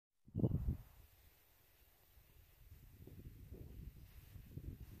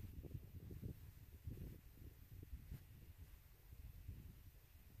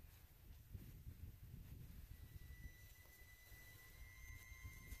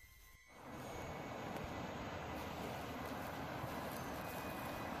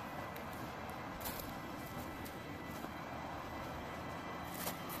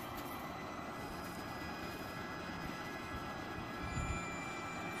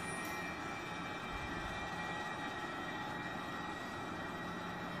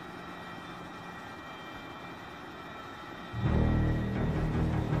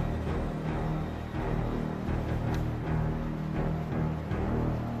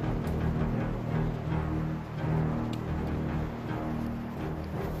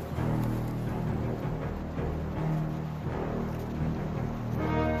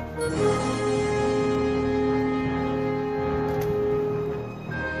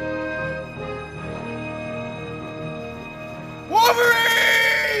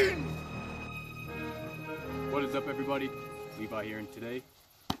everybody? Levi here, and today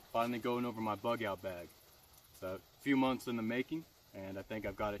finally going over my bug out bag. It's a few months in the making, and I think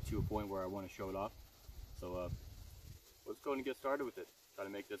I've got it to a point where I want to show it off. So let's go and get started with it. Try to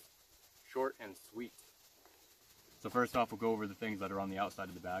make this short and sweet. So first off, we'll go over the things that are on the outside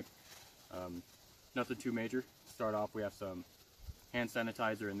of the bag. Nothing too major. To start off, we have some hand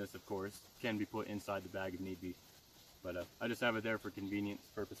sanitizer, and this of course can be put inside the bag if need be, but I just have it there for convenience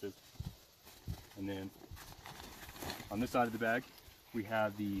purposes. And then on this side of the bag we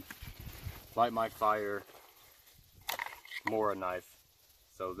have the Light My Fire Mora knife.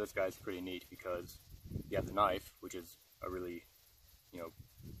 So this guy's pretty neat because you have the knife, which is a really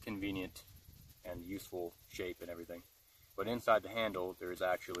convenient and useful shape and everything, but inside the handle there is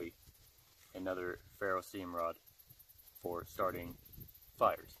actually another ferro seam rod for starting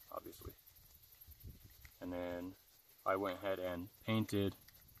fires, obviously. And then I went ahead and painted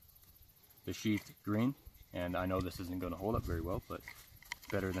the sheath green, and I know this isn't going to hold up very well, but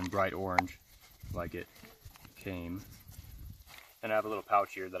better than bright orange like it came. And I have a little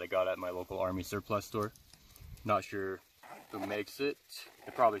pouch here that I got at my local army surplus store. Not sure who makes it.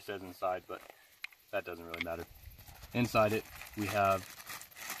 It probably says inside, but that doesn't really matter. Inside it we have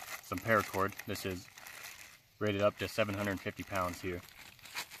some paracord. This is rated up to 750 pounds here.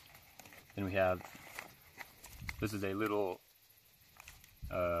 Then we have, this is a little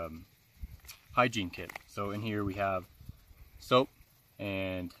hygiene kit. So in here we have soap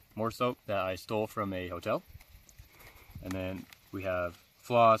and more soap that I stole from a hotel. And then we have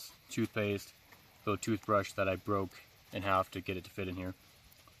floss, toothpaste, little toothbrush that I broke in half to get it to fit in here,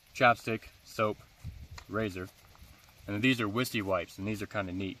 chapstick, soap, razor. And then these are Wisty wipes, and these are kind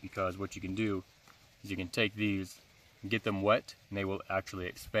of neat because what you can do is you can take these and get them wet, and they will actually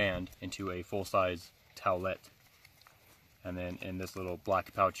expand into a full-size towelette. And then in this little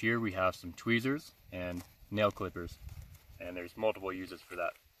black pouch here we have some tweezers and nail clippers, and there's multiple uses for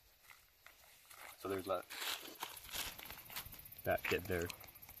that. So there's that kit there,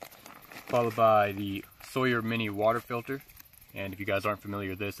 followed by the Sawyer mini water filter. And if you guys aren't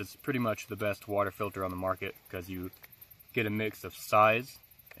familiar with this, it's pretty much the best water filter on the market because you get a mix of size,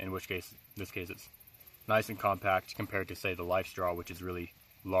 in which case, in this case it's nice and compact compared to, say, the Life Straw, which is really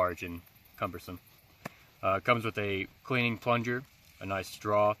large and cumbersome. It comes with a cleaning plunger, a nice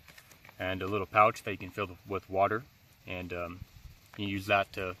straw, and a little pouch that you can fill with water. And you use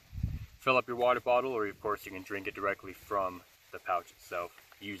that to fill up your water bottle, or of course you can drink it directly from the pouch itself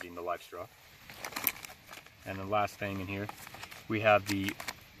using the Life Straw. And the last thing in here, we have the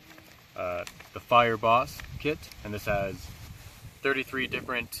Fire Boss kit, and this has 33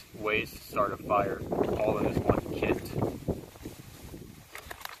 different ways to start a fire, all in this one kit.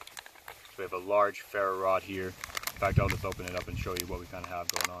 So we have a large ferro rod here. In fact, I'll just open it up and show you what we kind of have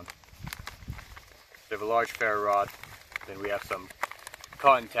going on. We have a large ferro rod, then we have some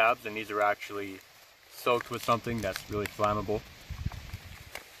cotton tabs, and these are actually soaked with something that's really flammable.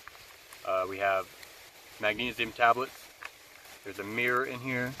 We have magnesium tablets. There's a mirror in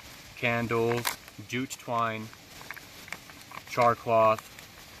here, candles, jute twine, char cloth,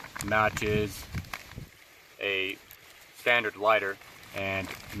 matches, a standard lighter, and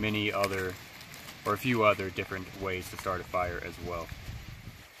many other, or a few other different ways to start a fire as well.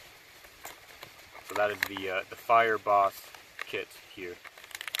 So that is the Fire Boss kit here.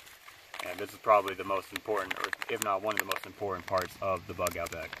 And this is probably the most important, or if not one of the most important parts of the bug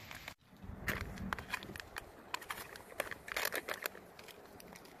out bag.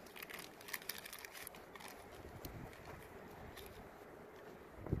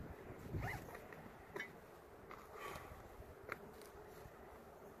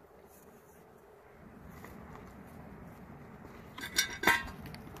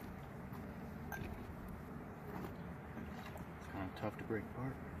 Tough to break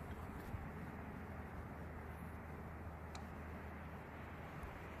apart.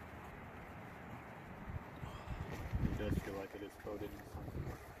 It does feel like it is coated in something.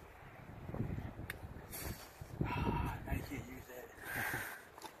 I can't use it.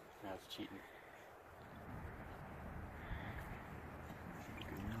 Now it's cheating. Should be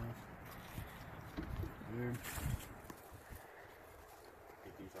good enough. There.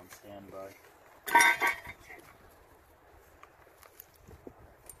 Get these on standby.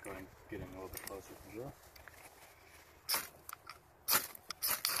 Go ahead and get in a little bit closer as well.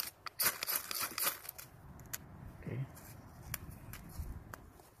 Okay.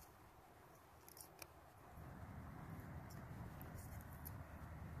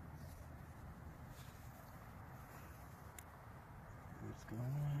 What's going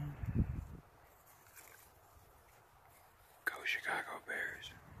on? Go Chicago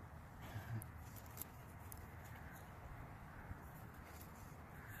Bears.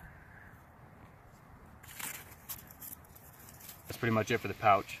 pretty much it for the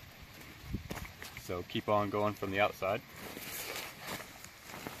pouch. So keep on going from the outside.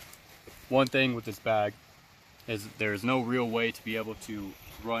 One thing with this bag is there's no real way to be able to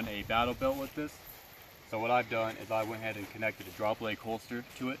run a battle belt with this. So what I've done is I went ahead and connected a drop leg holster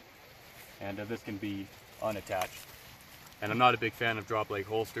to it, and this can be unattached. And I'm not a big fan of drop leg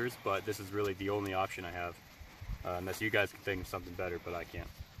holsters, but this is really the only option I have. Unless you guys can think of something better, but I can't.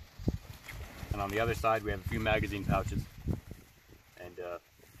 And on the other side we have a few magazine pouches, and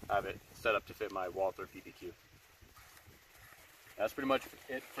I have it set up to fit my Walther PPQ. That's pretty much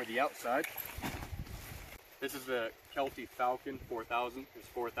it for the outside. This is the Kelty Falcon 4000. There's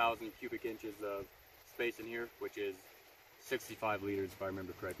 4,000 cubic inches of space in here, which is 65 liters if I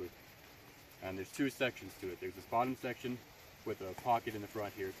remember correctly. And there's two sections to it. There's this bottom section with a pocket in the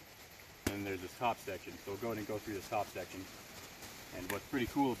front here, and then there's this top section. So we'll go ahead and go through this top section. And what's pretty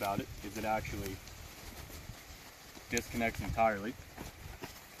cool about it is it actually disconnects entirely,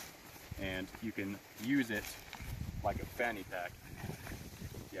 and you can use it like a fanny pack.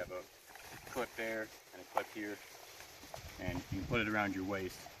 You have a clip there and a clip here, and you can put it around your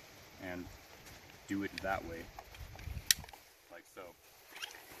waist and do it that way, like so.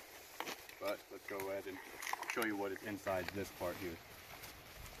 But let's go ahead and show you what is inside this part here.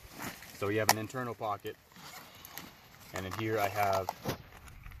 So you have an internal pocket, and in here I have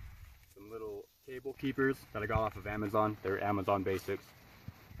some little cable keepers that I got off of Amazon. They're Amazon Basics,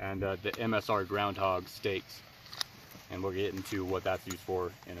 and the MSR groundhog stakes, and we'll get into what that's used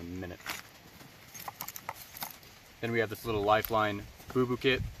for in a minute. Then we have this little lifeline boo-boo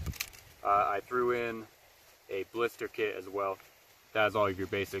kit. I threw in a blister kit as well. That has all of your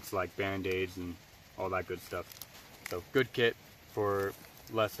basics like band-aids and all that good stuff. So good kit for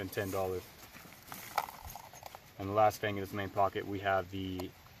less than $10. And the last thing in this main pocket, we have the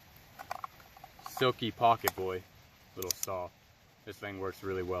Silky Pocket Boy little saw. This thing works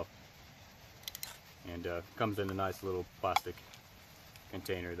really well, and comes in a nice little plastic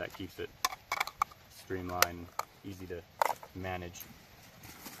container that keeps it streamlined, easy to manage.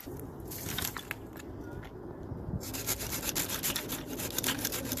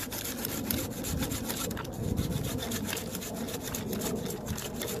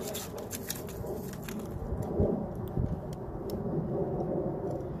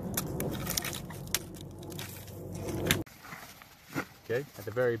 Okay, at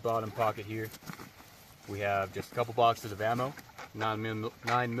the very bottom pocket here, we have just a couple boxes of ammo,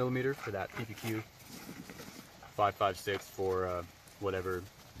 9mm for that PPQ, 5.56 for whatever,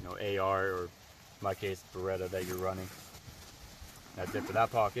 AR, or in my case, Beretta that you're running. That's it for that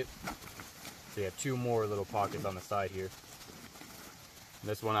pocket. So you have two more little pockets on the side here. In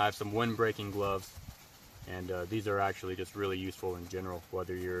this one I have some wind-breaking gloves, and these are actually just really useful in general,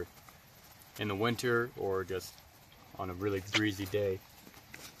 whether you're in the winter or just on a really breezy day.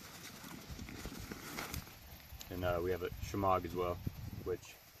 And we have a shemagh as well,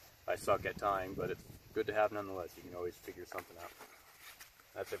 which I suck at tying, but it's good to have nonetheless. You can always figure something out.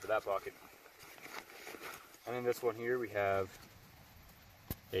 That's it for that pocket. And in this one here we have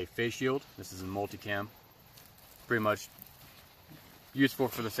a face shield. This is a multicam. Pretty much useful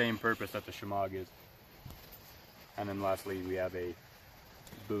for the same purpose that the shemagh is. And then lastly we have a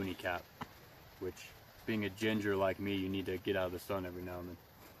boonie cap, which, being a ginger like me, you need to get out of the sun every now and then.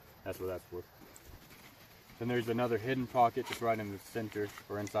 That's what that's for. Then there's another hidden pocket just right in the center,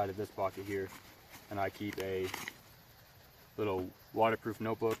 or inside of this pocket here, and I keep a little waterproof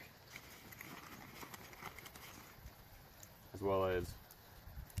notebook, as well as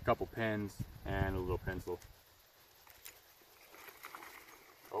a couple pens and a little pencil.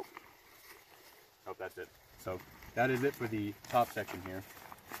 Oh, that's it. So that is it for the top section here.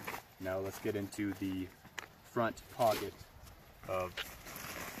 Now let's get into the front pocket of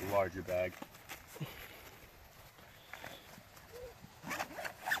the larger bag.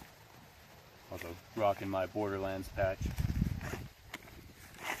 Also rocking my Borderlands patch.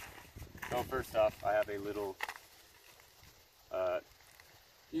 So first off, I have a little,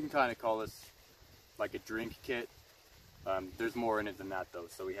 you can kind of call this like a drink kit. There's more in it than that though.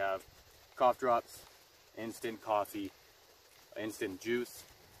 So we have cough drops, instant coffee, instant juice.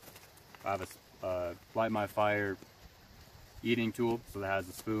 I have a light my fire eating tool, so that has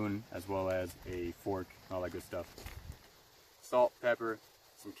a spoon as well as a fork, all that good stuff. Salt, pepper,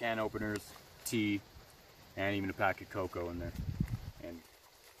 some can openers, tea, and even a pack of cocoa in there. And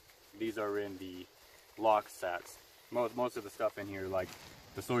these are in the lock sacks. Most of the stuff in here, like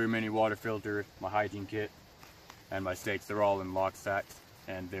the Sawyer Mini water filter, my hygiene kit, and my steaks, they're all in lock sacks,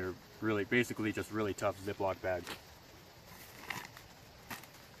 and they're really basically just really tough Ziploc bags.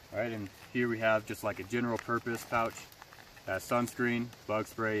 Alright, and here we have just like a general purpose pouch. sunscreen, bug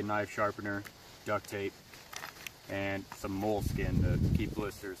spray, knife sharpener, duct tape, and some moleskin to keep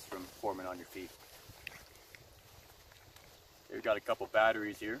blisters from forming on your feet. We've got a couple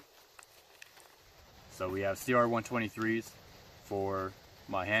batteries here. So we have CR123s for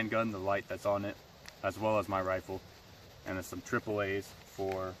my handgun, the light that's on it, as well as my rifle, and then some AAAs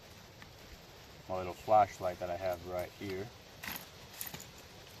for my little flashlight that I have right here.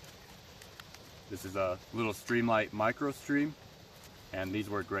 This is a little Streamlight Micro Stream, and these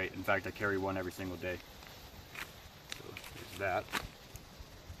work great. In fact, I carry one every single day. So there's that.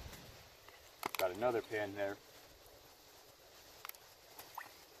 Got another pin there.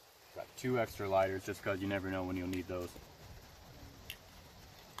 Got 2 extra lighters just because you never know when you'll need those.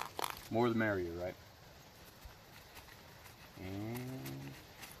 More the merrier, right? And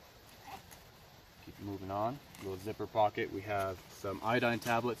keep moving on. Little zipper pocket. We have some iodine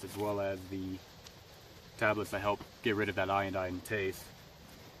tablets as well as the tablets that help get rid of that iodine taste.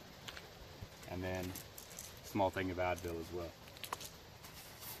 And then a small thing of Advil as well.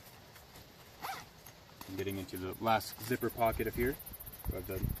 I'm getting into the last zipper pocket of here, of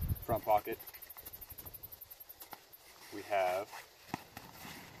the front pocket. We have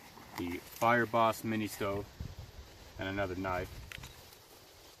the Fire Boss mini stove and another knife.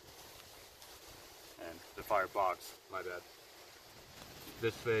 And the fire box, my bad.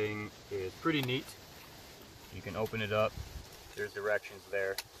 This thing is pretty neat. You can open it up, there's directions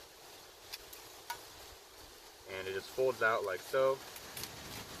there. And it just folds out like so.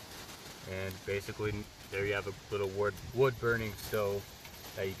 And basically there you have a little wood burning stove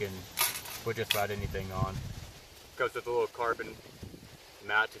that you can put just about anything on. Comes with a little carbon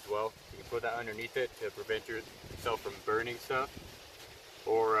mat as well. You can put that underneath it to prevent yourself from burning stuff.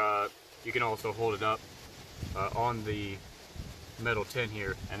 Or you can also hold it up on the metal tin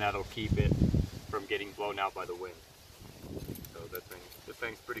here, and that'll keep it from getting blown out by the wind. So this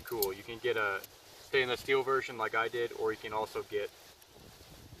thing's pretty cool. You can get a stainless steel version like I did, or you can also get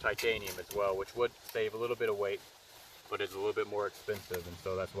titanium as well, which would save a little bit of weight, but it's a little bit more expensive, and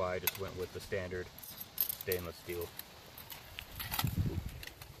so that's why I just went with the standard stainless steel.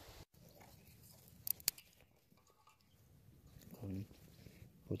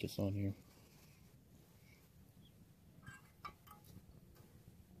 Put this on here.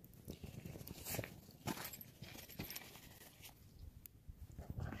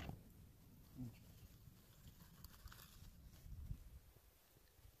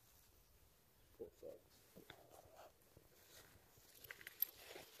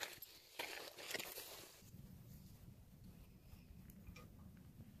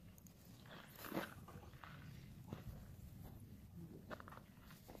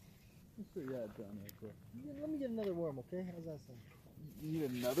 Put your head down real quick. Let me get another worm, okay? How's that sound? You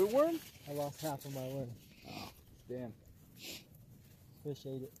need another worm? I lost half of my worm. Oh, damn. Fish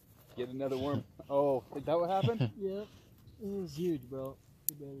ate it. Get another worm. Oh, is that what happened? Yep. It was huge, bro.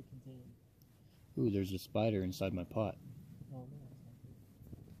 It barely contained. Ooh, there's a spider inside my pot. Oh,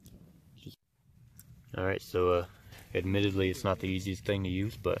 no. Alright, so admittedly it's not the easiest thing to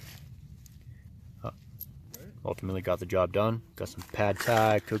use, but ultimately got the job done. Got some pad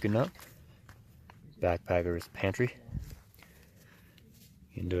thai cooking up. Backpacker's pantry.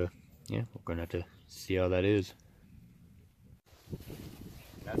 And yeah, we're gonna have to see how that is.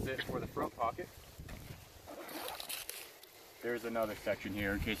 That's it for the front pocket. There's another section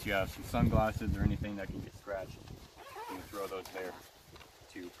here in case you have some sunglasses or anything that can get scratched. You can throw those there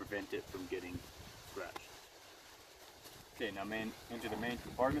to prevent it from getting scratched. Okay, now into the main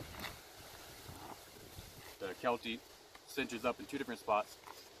compartment. The Kelty cinches up in 2 different spots,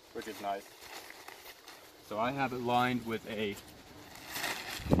 which is nice. So I have it lined with a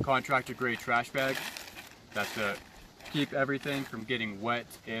contractor grade trash bag. That's to keep everything from getting wet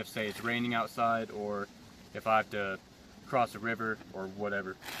if, say, it's raining outside, or if I have to cross a river or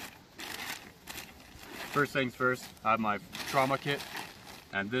whatever. First things first, I have my trauma kit,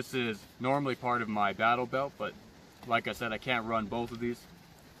 and this is normally part of my battle belt, but like I said, I can't run both of these.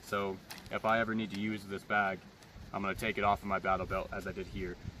 So if I ever need to use this bag, I'm going to take it off of my battle belt as I did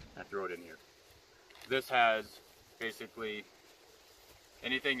here and throw it in here. This has basically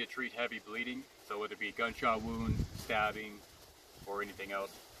anything to treat heavy bleeding, so whether it be gunshot wound, stabbing, or anything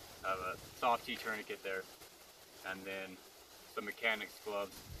else. I have a soft T tourniquet there, and then some mechanics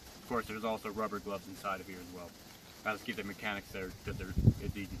gloves. Of course, there's also rubber gloves inside of here as well. I just keep the mechanics there because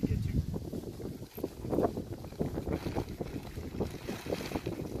it's easy to get to.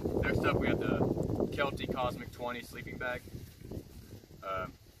 Next up, we have the Kelty Cosmic 20 sleeping bag.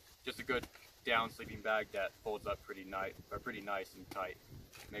 Just a good down sleeping bag that folds up pretty nice and tight.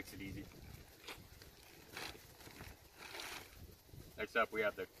 Makes it easy. Next up, we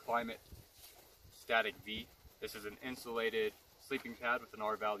have the Climate Static V. This is an insulated sleeping pad with an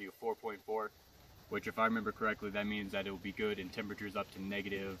R value of 4.4, which, if I remember correctly, that means that it will be good in temperatures up to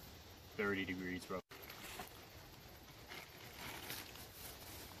negative 30 degrees roughly.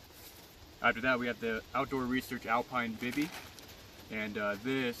 After that, we have the Outdoor Research Alpine Bivy, and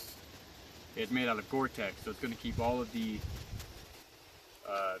this is made out of Gore-Tex, so it's going to keep all of the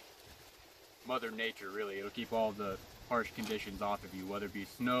Mother Nature, really. It'll keep all the harsh conditions off of you, whether it be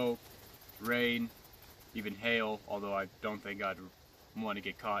snow, rain, even hail, although I don't think I'd want to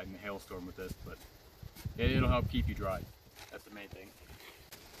get caught in a hailstorm with this, but it'll help keep you dry. That's the main thing.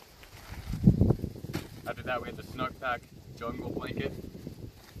 After that, we have the Snug Pack Jungle Blanket.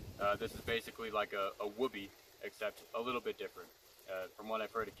 This is basically like a whoopee, except a little bit different. From what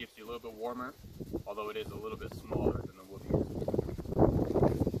I've heard, it keeps you a little bit warmer, although it is a little bit smaller than the whoopee.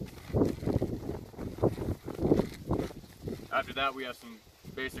 After that, we have some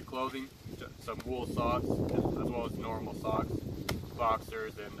basic clothing, some wool socks, as well as normal socks,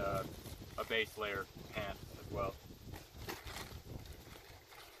 boxers, and a base layer pants as well.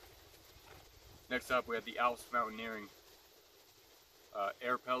 Next up, we have the Alps Mountaineering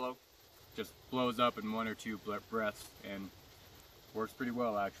air pillow. Just blows up in 1 or 2 breaths and works pretty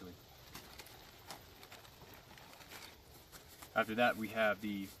well, actually. After that, we have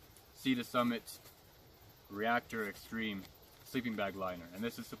the Sea to Summit Reactor Extreme sleeping bag liner, and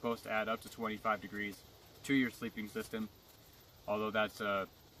this is supposed to add up to 25 degrees to your sleeping system, although that's a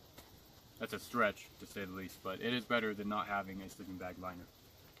stretch, to say the least, but it is better than not having a sleeping bag liner.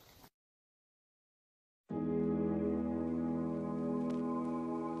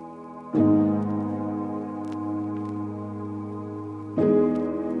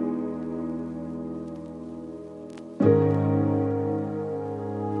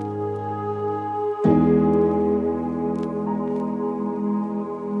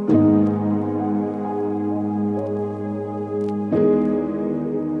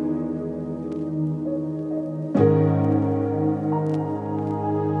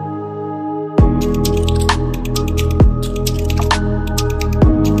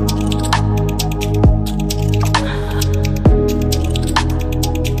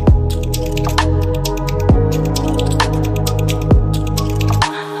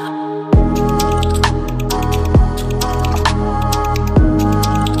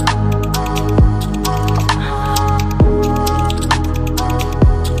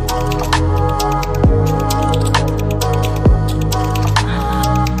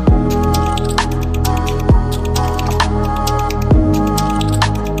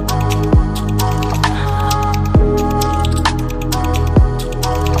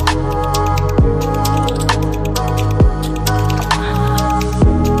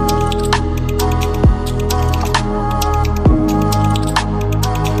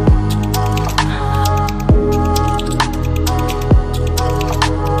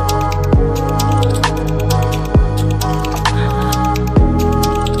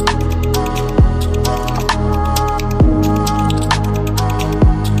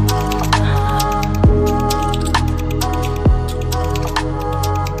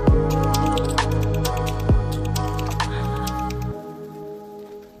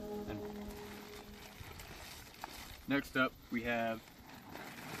 Next up, we have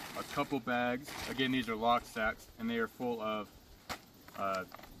a couple bags. Again, these are lock sacks, and they are full of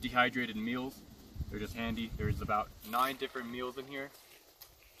dehydrated meals. They're just handy. There's about 9 different meals in here.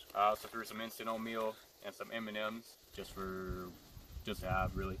 I also threw some instant oatmeal and some M&Ms just to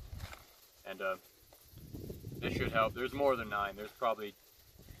have, really. And this should help. There's more than 9. There's probably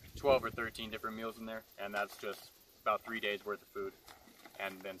 12 or 13 different meals in there, and that's just about 3 days worth of food,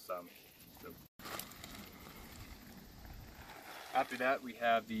 and then some. So. After that, we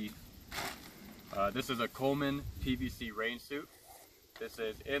have the, this is a Coleman PVC rain suit. This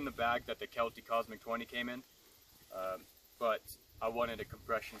is in the bag that the Kelty Cosmic 20 came in, but I wanted a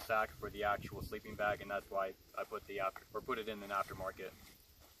compression sack for the actual sleeping bag, and that's why I put it in an aftermarket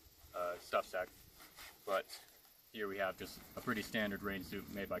stuff sack. But here we have just a pretty standard rain suit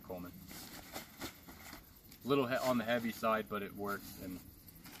made by Coleman. A little on the heavy side, but it works, and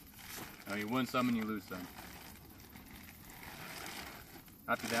you win some and you lose some.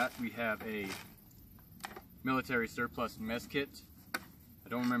 After that, we have a military surplus mess kit. I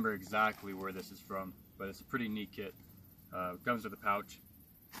don't remember exactly where this is from, but it's a pretty neat kit. It comes with a pouch,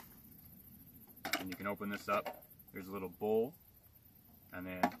 and you can open this up. There's a little bowl, and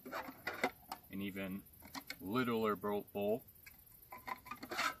then an even littler bowl.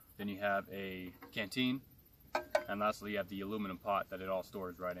 Then you have a canteen, and lastly you have the aluminum pot that it all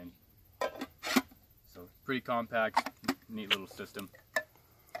stores right in. So pretty compact, neat little system.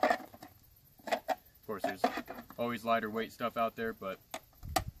 Of course, there's always lighter weight stuff out there, but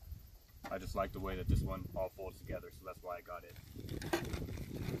I just like the way that this one all folds together, so that's why I got it.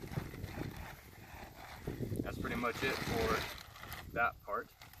 That's pretty much it for that part.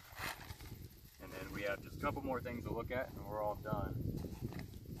 And then we have just a couple more things to look at, and we're all done.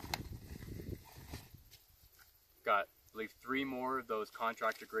 Got, I believe, 3 more of those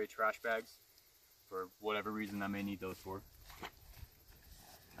contractor grade trash bags for whatever reason I may need those for.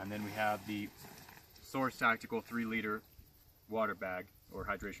 And then we have the Source Tactical 3-liter water bag or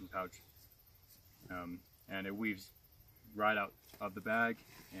hydration pouch. And it weaves right out of the bag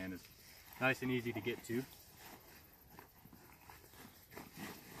and is nice and easy to get to.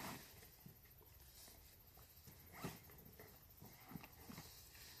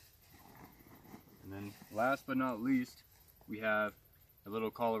 And then last but not least, we have a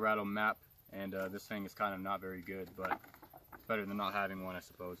little Colorado map, and this thing is kind of not very good, but it's better than not having one, I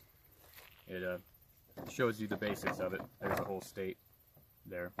suppose. It shows you the basics of it. There's the whole state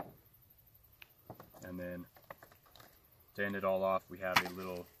there. And then to end it all off, we have a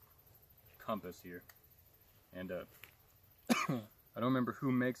little compass here. And I don't remember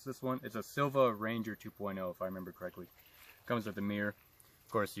who makes this one. It's a Silva Ranger 2.0, if I remember correctly. Comes with a mirror.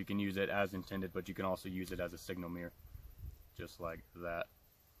 Of course, you can use it as intended, but you can also use it as a signal mirror, just like that.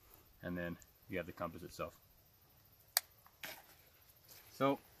 And then you have the compass itself.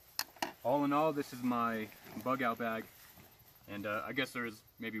 So, all in all, this is my bug out bag. And I guess there's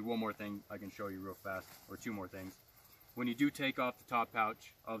maybe one more thing I can show you real fast, or 2 more things. When you do take off the top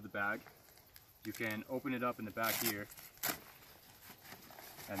pouch of the bag, you can open it up in the back here,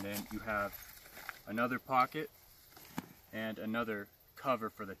 and then you have another pocket and another cover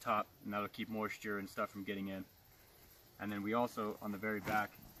for the top, and that'll keep moisture and stuff from getting in. And then we also, on the very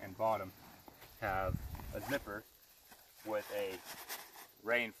back and bottom, have a zipper with a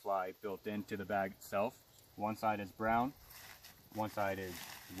rain fly built into the bag itself. One side is brown, one side is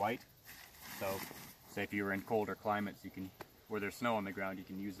white. So say if you were in colder climates, you can, where there's snow on the ground, you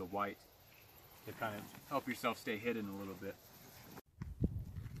can use the white to kind of help yourself stay hidden a little bit.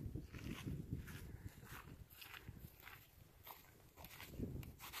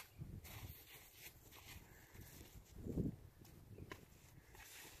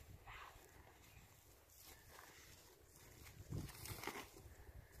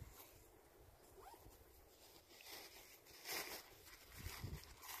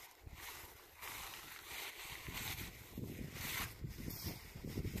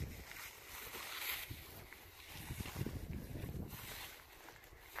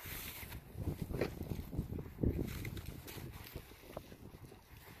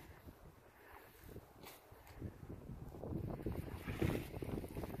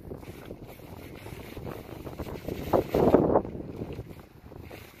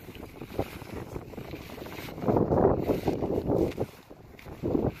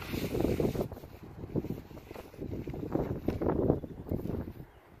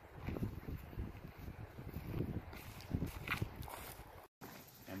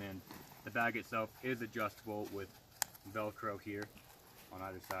 The bag itself is adjustable with Velcro here on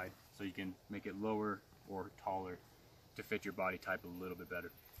either side, so you can make it lower or taller to fit your body type a little bit better.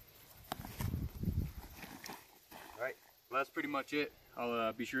 Alright, well that's pretty much it.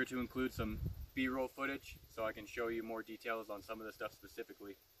 I'll be sure to include some B-roll footage so I can show you more details on some of the stuff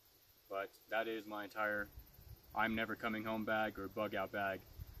specifically. But that is my entire I'm Never Coming Home bag or bug out bag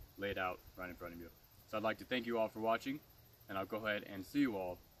laid out right in front of you. So I'd like to thank you all for watching, and I'll go ahead and see you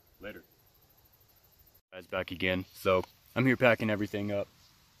all later. Guys, back again. So I'm here packing everything up,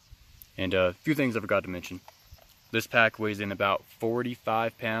 and a few things I forgot to mention. This pack weighs in about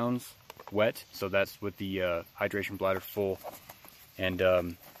 45 pounds wet, so that's with the hydration bladder full. And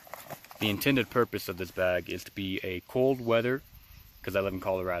the intended purpose of this bag is to be a cold weather, because I live in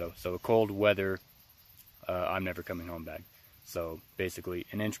Colorado, so a cold weather I'm Never Coming Home bag. So basically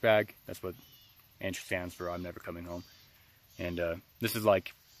an inch bag. That's what inch stands for, I'm never coming home. And this is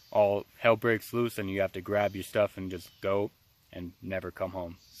like all hell breaks loose and you have to grab your stuff and just go and never come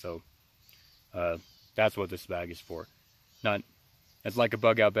home. So that's what this bag is for. It's like a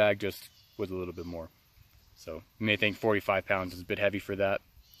bug out bag, just with a little bit more. So you may think 45 pounds is a bit heavy for that,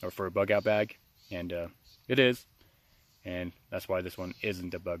 or for a bug out bag, and it is. And that's why this one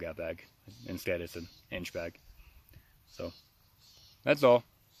isn't a bug out bag. Instead it's an inch bag. So that's all.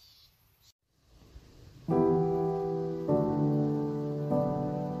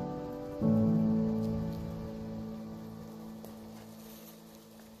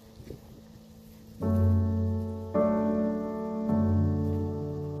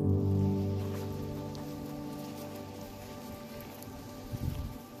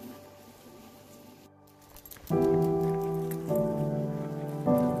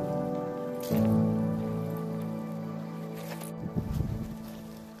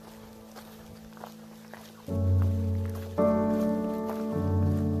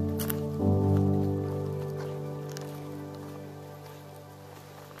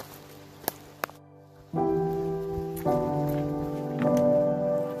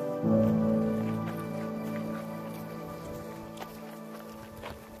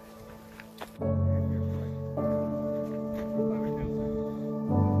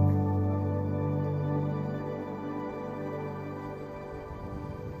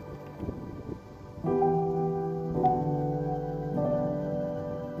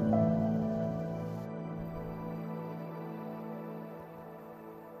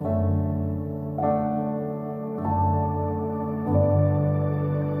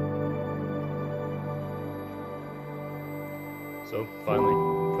 So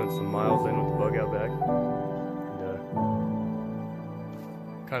finally putting some miles in with the bug out bag.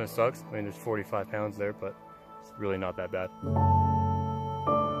 Kind of sucks. I mean, there's 45 pounds there, but it's really not that bad.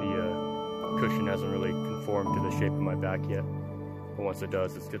 The cushion hasn't really conformed to the shape of my back yet, but once it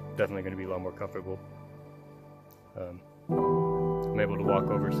does, it's definitely going to be a lot more comfortable. I'm able to walk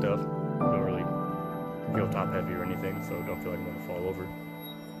over stuff. Don't really feel top heavy or anything, so don't feel like I'm going to fall over.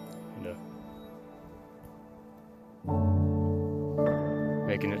 And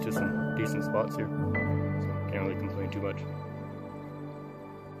making it to some decent spots here, so can't really complain too much.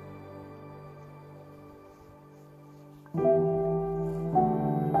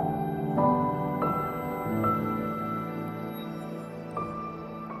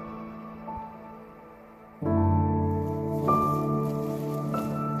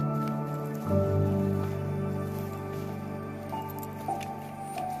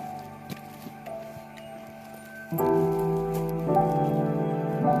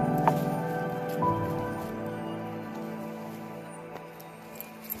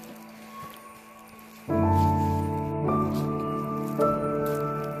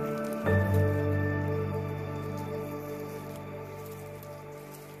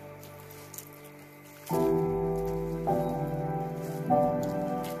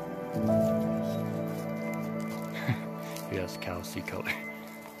 Yes, cow sea color.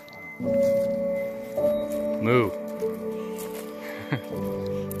 Moo.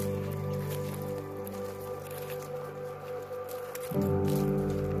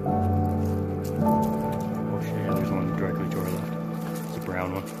 Oh shit, yeah, there's one directly to our left. It's a brown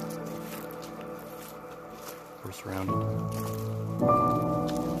one. We're surrounded.